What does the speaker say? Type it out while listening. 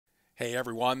Hey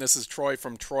everyone, this is Troy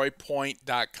from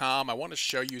TROYPOINT.com. I want to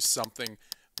show you something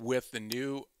with the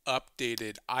new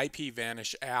updated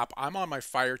IPVanish app. I'm on my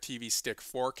Fire TV Stick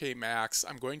 4K Max.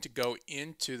 I'm going to go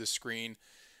into the screen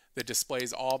that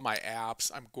displays all of my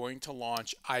apps. I'm going to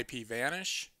launch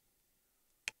IPVanish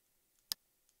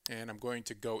and I'm going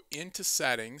to go into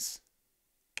settings,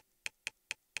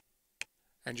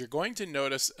 and you're going to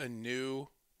notice a new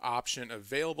option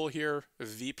available here, a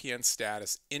VPN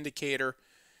Status Indicator.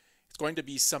 It's going to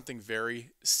be something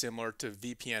very similar to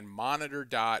VPN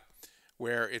Monitor.dot,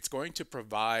 where it's going to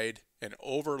provide an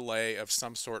overlay of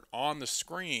some sort on the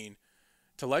screen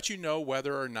to let you know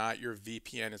whether or not your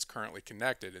VPN is currently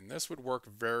connected. And this would work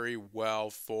very well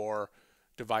for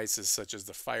devices such as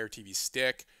the Fire TV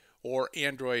Stick or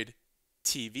Android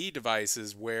TV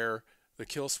devices where the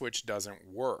kill switch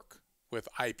doesn't work with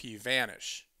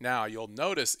IPVanish. Now you'll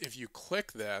notice if you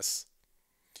click this,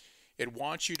 it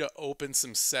wants you to open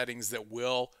some settings that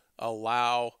will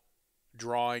allow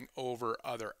drawing over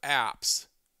other apps.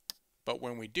 But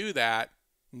when we do that,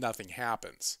 nothing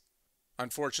happens.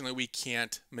 Unfortunately, we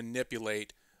can't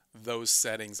manipulate those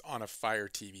settings on a Fire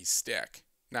TV Stick.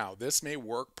 Now, this may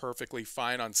work perfectly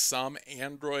fine on some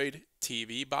Android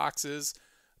TV boxes,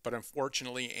 but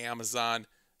unfortunately, Amazon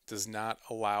does not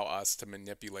allow us to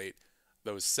manipulate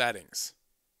those settings.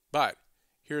 But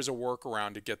here's a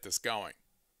workaround to get this going.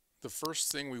 The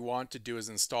first thing we want to do is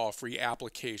install a free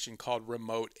application called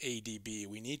Remote ADB.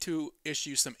 We need to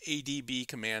issue some ADB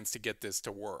commands to get this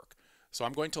to work. So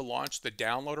I'm going to launch the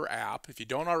Downloader app. If you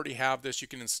don't already have this, you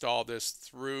can install this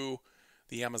through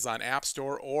the Amazon App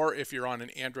Store, or if you're on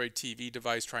an Android TV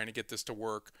device trying to get this to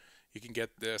work, you can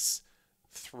get this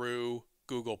through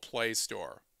Google Play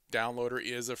Store. Downloader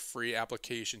is a free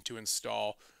application to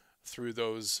install through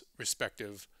those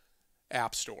respective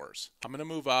app stores. I'm going to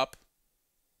move up,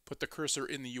 put the cursor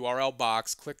in the URL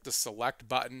box, click the select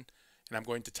button, and I'm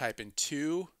going to type in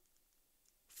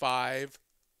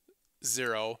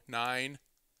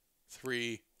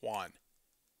 250931.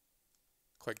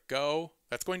 Click go.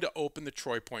 That's going to open the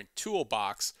TROYPOINT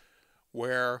toolbox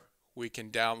where we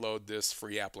can download this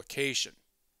free application.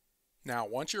 Now,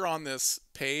 once you're on this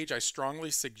page, I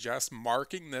strongly suggest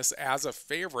marking this as a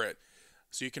favorite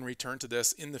so you can return to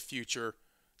this in the future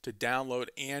to download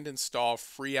and install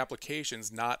free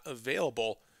applications not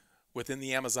available within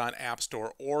the Amazon App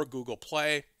Store or Google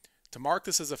Play. To mark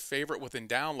this as a favorite within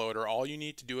Downloader, all you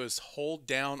need to do is hold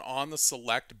down on the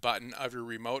select button of your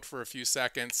remote for a few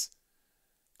seconds,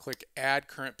 click Add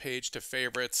Current Page to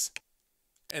Favorites,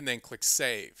 and then click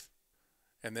Save.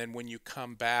 And then when you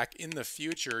come back in the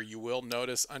future, you will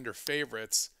notice under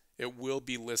Favorites, it will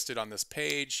be listed on this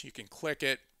page. You can click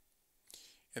it,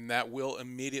 and that will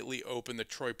immediately open the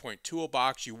TROYPOINT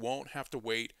toolbox. You won't have to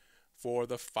wait for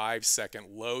the 5-second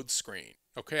load screen.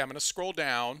 Okay, I'm going to scroll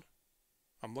down.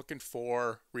 I'm looking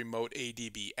for Remote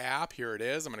ADB app. Here it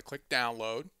is. I'm going to click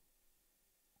Download.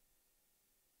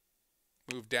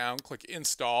 Move down, click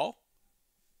Install.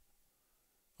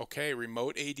 Okay,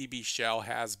 Remote ADB shell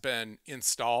has been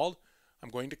installed. I'm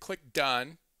going to click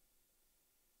Done.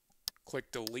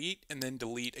 Click Delete and then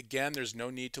delete again. There's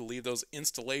no need to leave those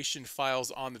installation files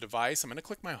on the device. I'm going to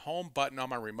click my Home button on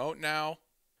my remote now.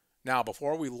 Now,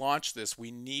 before we launch this,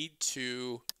 we need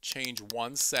to change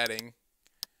one setting.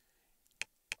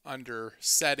 Under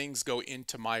Settings, go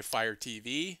into My Fire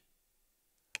TV,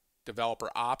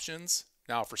 Developer Options.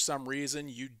 Now, for some reason,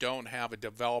 you don't have a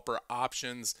Developer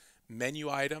Options menu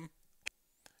item.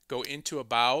 Go into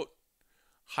About.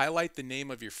 Highlight the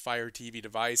name of your Fire TV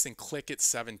device and click it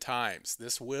 7 times.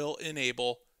 This will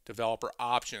enable developer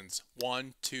options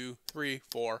 1, 2, 3,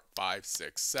 4, 5,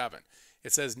 6, 7.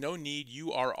 It says no need,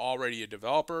 you are already a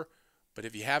developer, but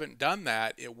if you haven't done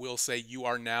that, it will say you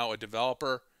are now a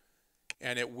developer,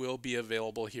 and it will be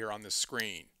available here on the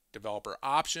screen. Developer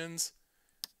options.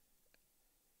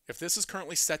 If this is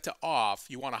currently set to off,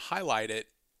 you want to highlight it,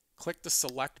 click the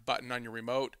select button on your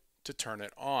remote to turn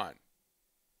it on.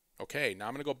 Okay, now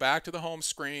I'm going to go back to the home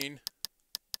screen,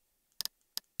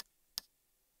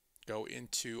 go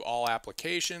into All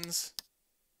Applications,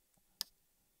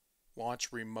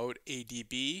 launch Remote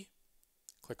ADB,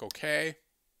 click OK.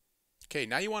 Okay,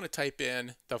 now you want to type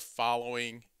in the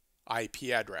following IP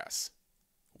address: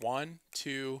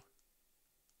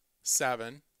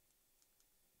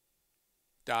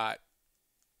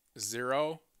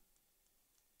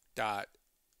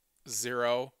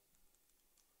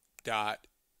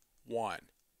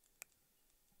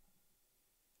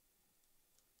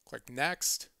 Click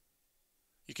Next.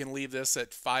 You can leave this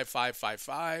at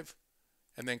 5555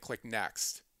 and then click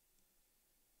Next.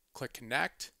 Click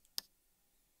Connect.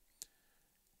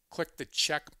 click the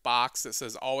check box that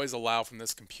says always allow from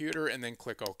this computer and then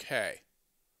click OK.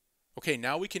 Okay,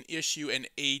 now we can issue an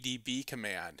ADB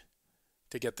command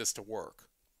to get this to work.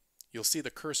 You'll see the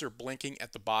cursor blinking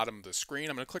at the bottom of the screen.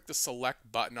 I'm going to click the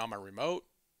select button on my remote,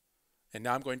 and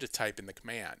now I'm going to type in the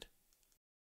command.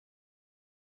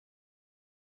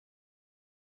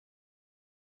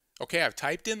 Okay, I've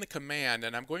typed in the command,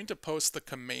 and I'm going to post the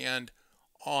command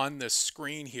on the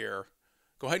screen here.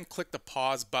 Go ahead and click the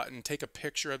pause button, take a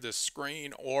picture of this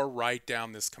screen, or write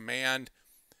down this command.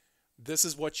 This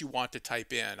is what you want to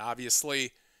type in.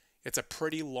 Obviously, it's a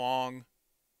pretty long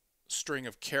string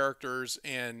of characters,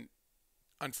 and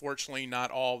unfortunately,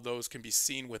 not all of those can be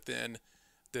seen within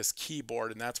this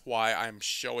keyboard, and that's why I'm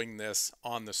showing this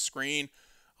on the screen.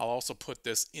 I'll also put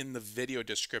this in the video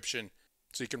description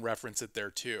so you can reference it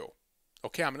there too.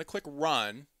 Okay, I'm going to click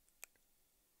Run.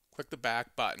 Click the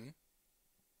back button.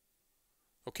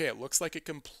 Okay, it looks like it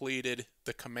completed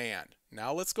the command.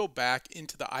 Now let's go back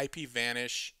into the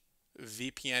IPVanish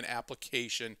VPN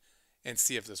application and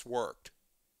see if this worked.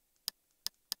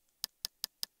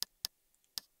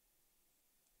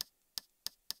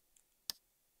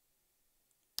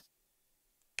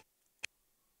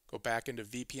 Go back into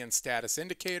VPN Status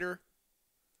Indicator,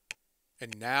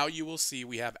 and now you will see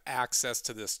we have access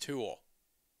to this tool.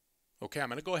 Okay, I'm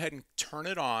going to go ahead and turn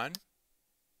it on,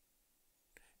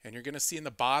 and you're going to see in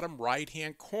the bottom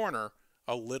right-hand corner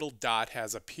a little dot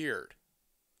has appeared.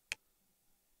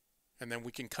 And then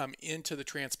we can come into the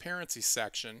transparency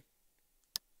section,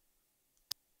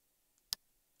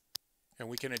 and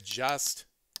we can adjust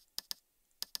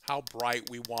how bright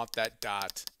we want that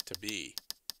dot to be.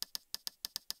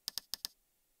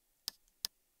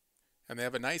 And they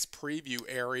have a nice preview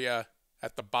area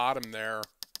at the bottom there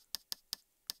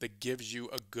that gives you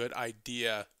a good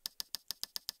idea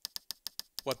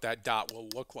what that dot will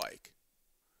look like.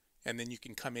 And then you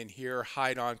can come in here,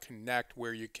 hide on connect,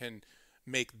 where you can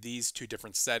make these two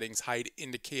different settings: hide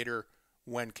indicator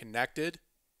when connected,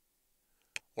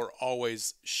 or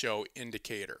always show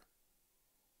indicator.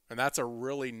 And that's a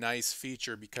really nice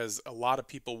feature because a lot of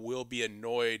people will be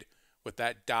annoyed with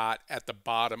that dot at the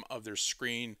bottom of their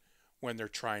screen when they're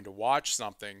trying to watch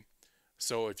something.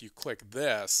 So if you click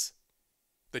this,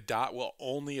 the dot will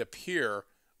only appear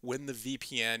when the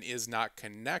VPN is not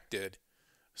connected,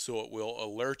 so it will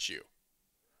alert you.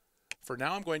 For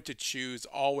now, I'm going to choose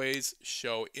always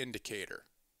show indicator.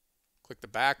 Click the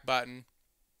back button.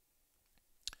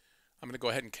 I'm going to go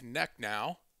ahead and connect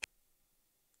now.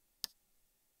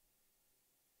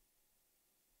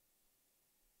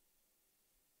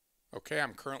 Okay,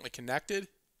 I'm currently connected.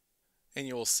 And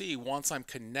you will see once I'm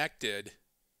connected,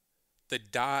 the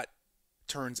dot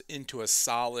turns into a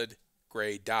solid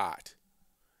gray dot.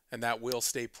 And that will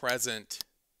stay present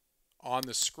on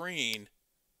the screen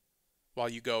while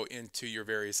you go into your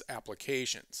various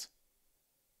applications.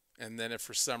 And then if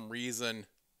for some reason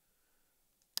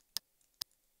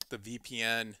the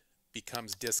VPN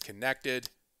becomes disconnected,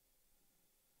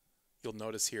 you'll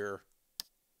notice here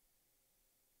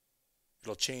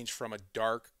it'll change from a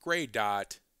dark gray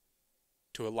dot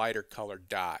to a lighter colored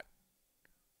dot.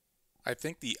 I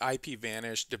think the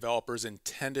IPVanish developers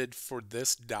intended for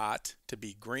this dot to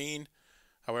be green.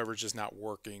 However, it's just not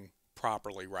working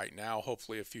properly right now.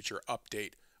 Hopefully a future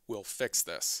update will fix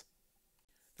this.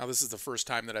 Now, this is the first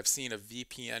time that I've seen a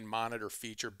VPN monitor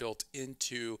feature built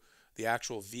into the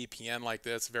actual VPN like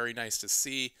this. Very nice to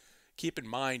see. Keep in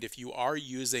mind, if you are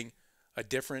using a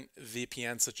different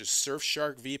VPN such as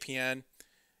Surfshark VPN,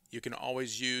 you can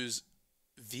always use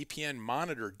VPN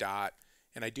Monitor Dot,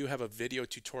 and I do have a video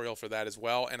tutorial for that as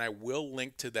well, and I will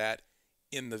link to that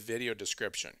in the video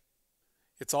description.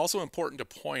 It's also important to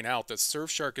point out that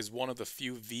Surfshark is one of the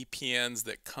few VPNs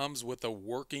that comes with a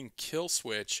working kill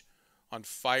switch on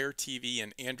Fire TV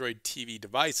and Android TV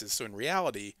devices. So in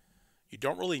reality, you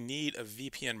don't really need a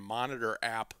VPN monitor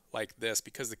app like this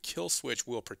because the kill switch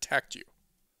will protect you.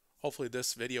 Hopefully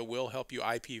this video will help you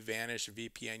IPVanish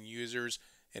VPN users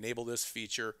enable this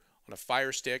feature on a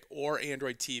Fire Stick or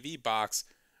Android TV box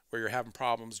where you're having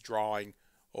problems drawing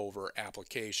over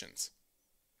applications.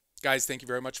 Guys, thank you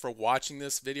very much for watching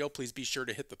this video. Please be sure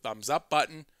to hit the thumbs up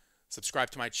button, subscribe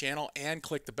to my channel, and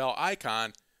click the bell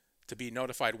icon to be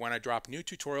notified when I drop new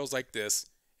tutorials like this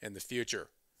in the future.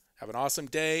 Have an awesome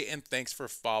day, and thanks for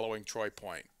following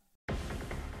TROYPOINT.